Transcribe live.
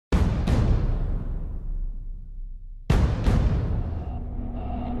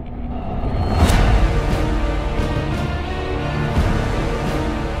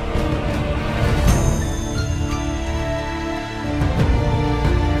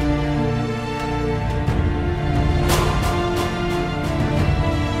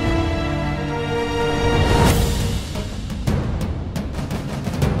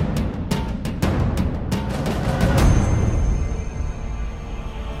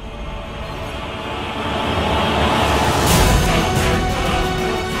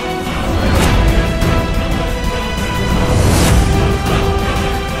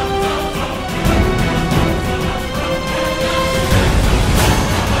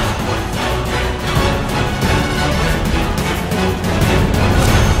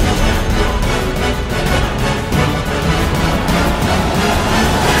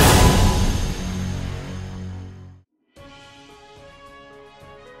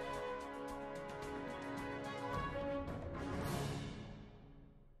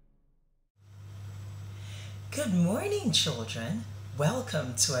Good morning, children.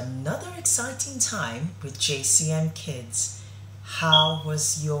 Welcome to another exciting time with JCM Kids. How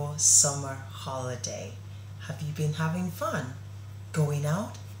was your summer holiday? Have you been having fun? Going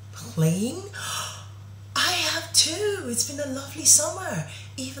out? Playing? I have too. It's been a lovely summer,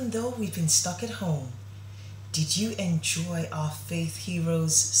 even though we've been stuck at home. Did you enjoy our Faith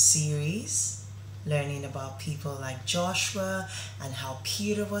Heroes series? Learning about people like Joshua and how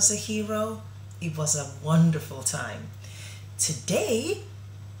Peter was a hero? It was a wonderful time. Today,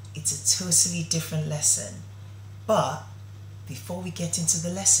 it's a totally different lesson. But before we get into the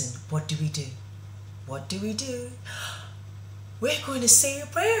lesson, what do we do? What do we do? We're going to say a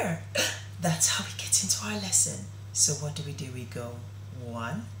prayer. That's how we get into our lesson. So what do? We go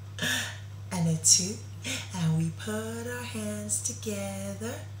 1 and a 2, and we put our hands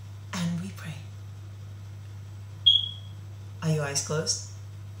together and we pray. Are your eyes closed?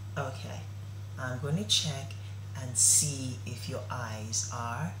 Okay. I'm going to check and see if your eyes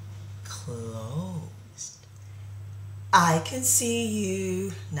are closed. I can see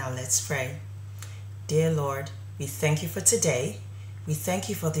you. Now let's pray. Dear Lord, we thank you for today. We thank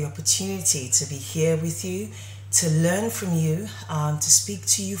you for the opportunity to be here with you, to learn from you, to speak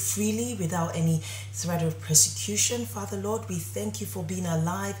to you freely without any threat of persecution. Father Lord, we thank you for being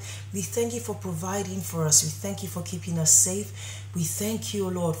alive. We thank you for providing for us. We thank you for keeping us safe. We thank you,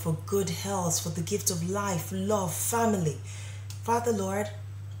 Lord, for good health, for the gift of life, love, family. Father Lord,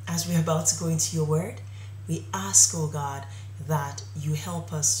 as we're about to go into your word, we ask, oh God, that you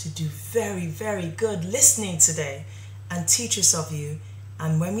help us to do very, very good listening today and teach us of you.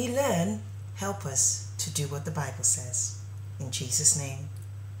 And when we learn, help us to do what the Bible says. In Jesus' name,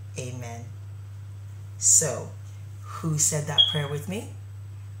 amen. So, who said that prayer with me?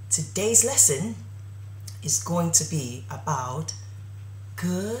 Today's lesson is going to be about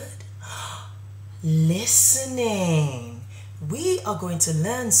good listening. We are going to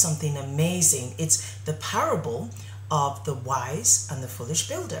learn something amazing. It's the parable of the wise and the foolish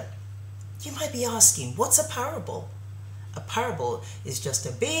builder. You might be asking, what's a parable? A parable is just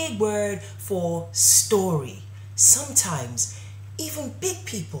a big word for story. Sometimes even big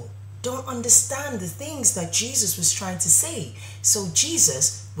people don't understand the things that Jesus was trying to say. So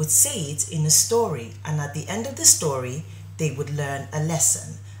Jesus would say it in a story, and at the end of the story, they would learn a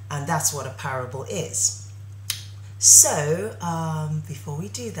lesson. And that's what a parable is. So before we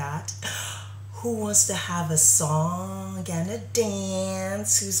do that, who wants to have a song and a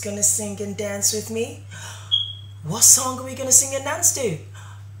dance? Who's going to sing and dance with me? What song are we going to sing and dance to?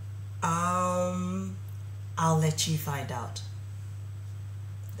 I'll let you find out.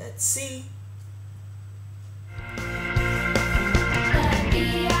 Let's see.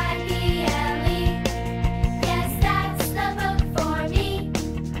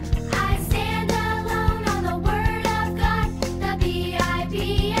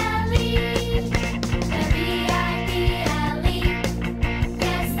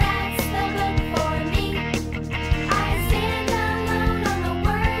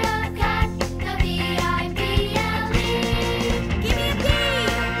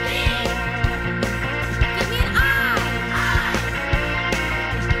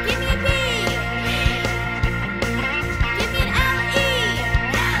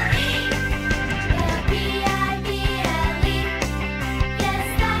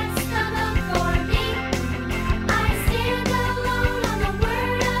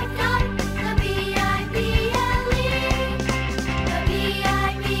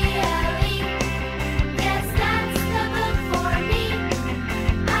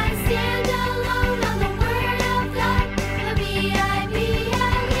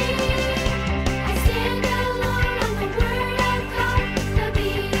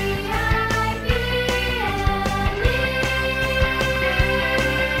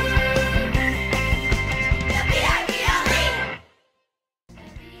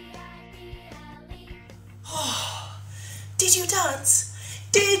 Did you dance?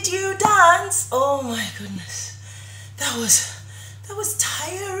 Did you dance? Oh my goodness. That was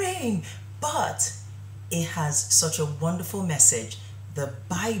tiring, but it has such a wonderful message. The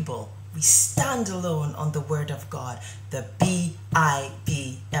Bible, we stand alone on the word of God, the B-I-B-L-E,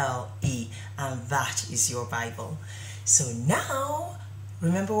 and that is your Bible. So now,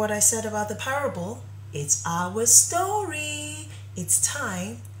 remember what I said about the parable? It's our story. It's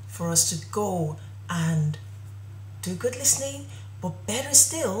time for us to go and do good listening, but better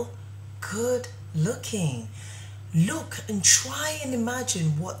still, good looking. Look and try and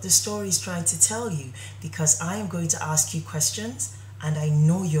imagine what the story is trying to tell you, because I am going to ask you questions and I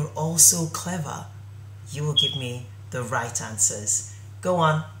know you're all so clever. You will give me the right answers. Go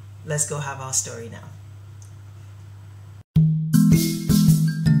on, let's go have our story now.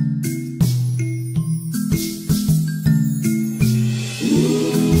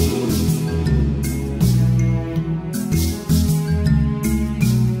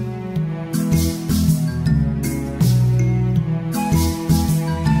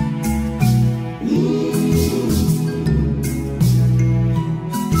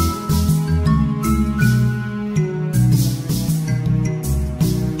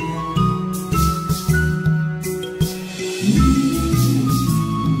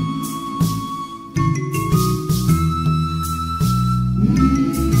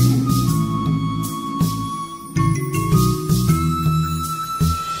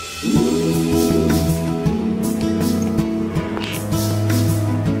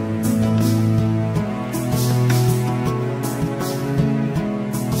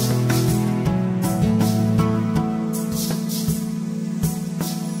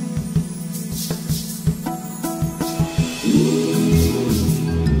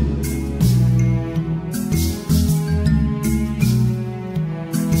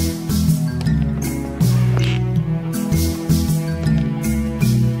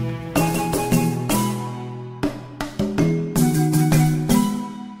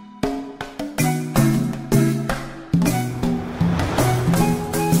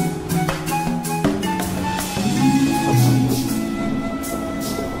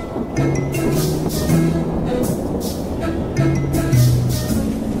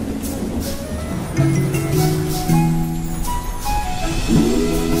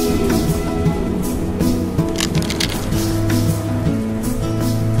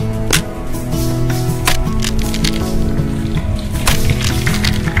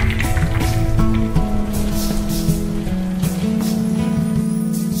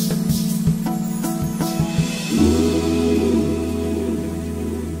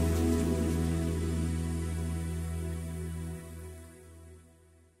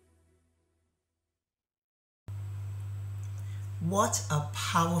 What a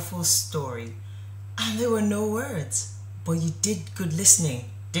powerful story. And there were no words, but you did good listening,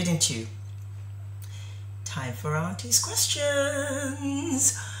 didn't you? Time for Auntie's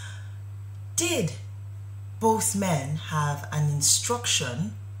questions. Did both men have an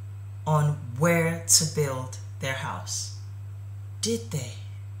instruction on where to build their house? Did they?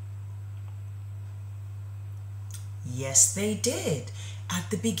 Yes, they did. At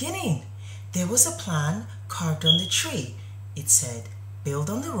the beginning, there was a plan carved on the tree. It said, build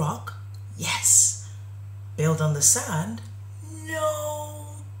on the rock. Yes. Build on the sand.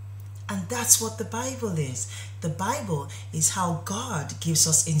 No. And that's what the Bible is. The Bible is how God gives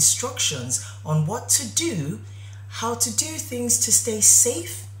us instructions on what to do, how to do things to stay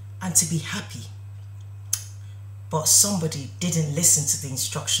safe and to be happy. But somebody didn't listen to the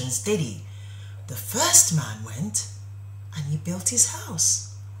instructions, did he? The first man went and he built his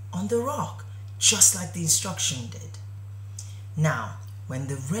house on the rock, just like the instruction did. Now, when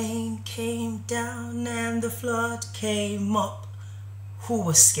the rain came down and the flood came up, who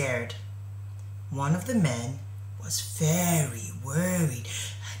was scared? One of the men was very worried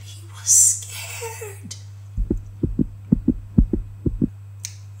and he was scared.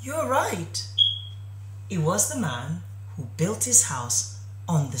 You're right. It was the man who built his house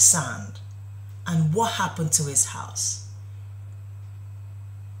on the sand. And what happened to his house?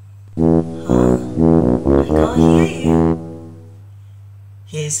 I can't hear you.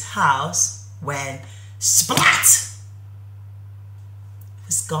 His house went splat. It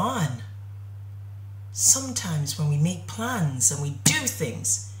was gone. Sometimes when we make plans and we do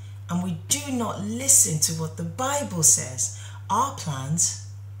things and we do not listen to what the Bible says, our plans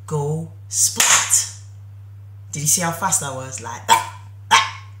go splat. Did you see how fast that was? Like that.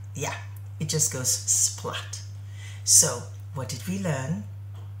 Yeah, it just goes splat. So, what did we learn?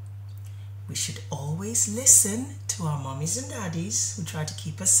 We should always listen to our mommies and daddies who try to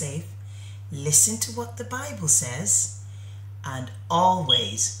keep us safe. Listen to what the Bible says and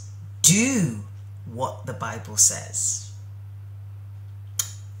always do what the Bible says.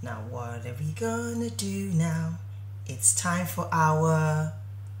 Now, what are we gonna do now? It's time for our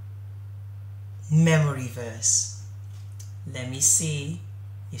memory verse. Let me see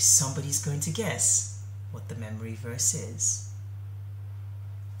if somebody's going to guess what the memory verse is.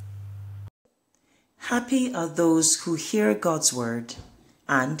 Happy are those who hear God's word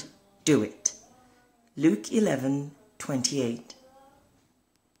and do it. Luke 11:28.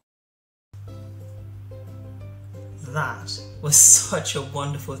 That was such a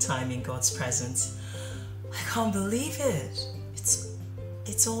wonderful time in God's presence. I can't believe it.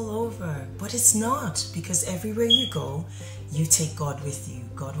 It's all over, but it's not, because everywhere you go, you take God with you.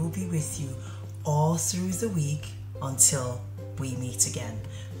 God will be with you all through the week until we meet again.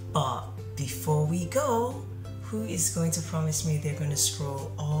 But before we go, who is going to promise me they're going to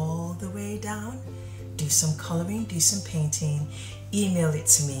scroll all the way down, do some coloring, do some painting, email it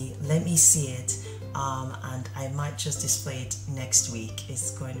to me, let me see it, and I might just display it next week.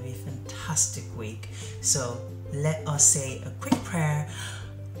 It's going to be a fantastic week. So let us say a quick prayer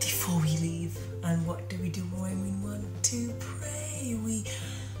before we leave. And what do we do when we want to pray? We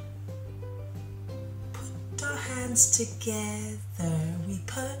put our hands together. We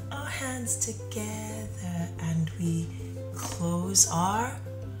put our hands together and we close our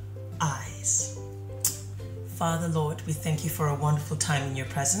eyes. Father, Lord, we thank you for a wonderful time in your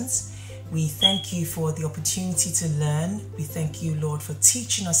presence. We thank you for the opportunity to learn. We thank you, Lord, for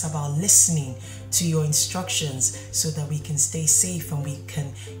teaching us about listening to your instructions so that we can stay safe and we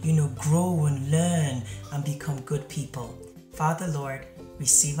can, grow and learn and become good people. Father, Lord,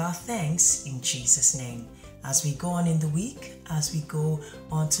 receive our thanks in Jesus' name. As we go on in the week, as we go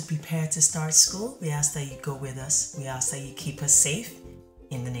on to prepare to start school, we ask that you go with us. We ask that you keep us safe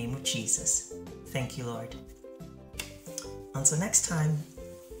in the name of Jesus. Thank you, Lord. Until next time,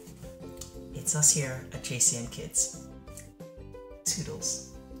 it's us here at JCM Kids. Toodles.